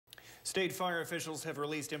State fire officials have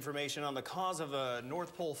released information on the cause of a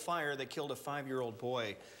North Pole fire that killed a 5-year-old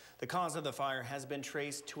boy. The cause of the fire has been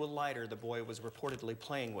traced to a lighter the boy was reportedly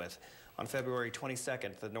playing with. On February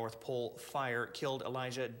 22nd, the North Pole fire killed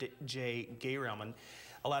Elijah J. Gayraman.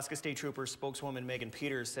 Alaska State Trooper spokeswoman Megan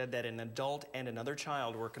Peters said that an adult and another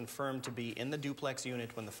child were confirmed to be in the duplex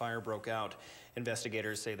unit when the fire broke out.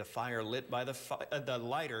 Investigators say the fire lit by the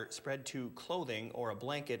lighter spread to clothing or a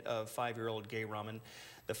blanket of 5-year-old Gayraman.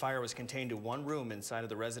 The fire was contained to one room inside of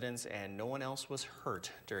the residence and no one else was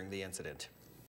hurt during the incident.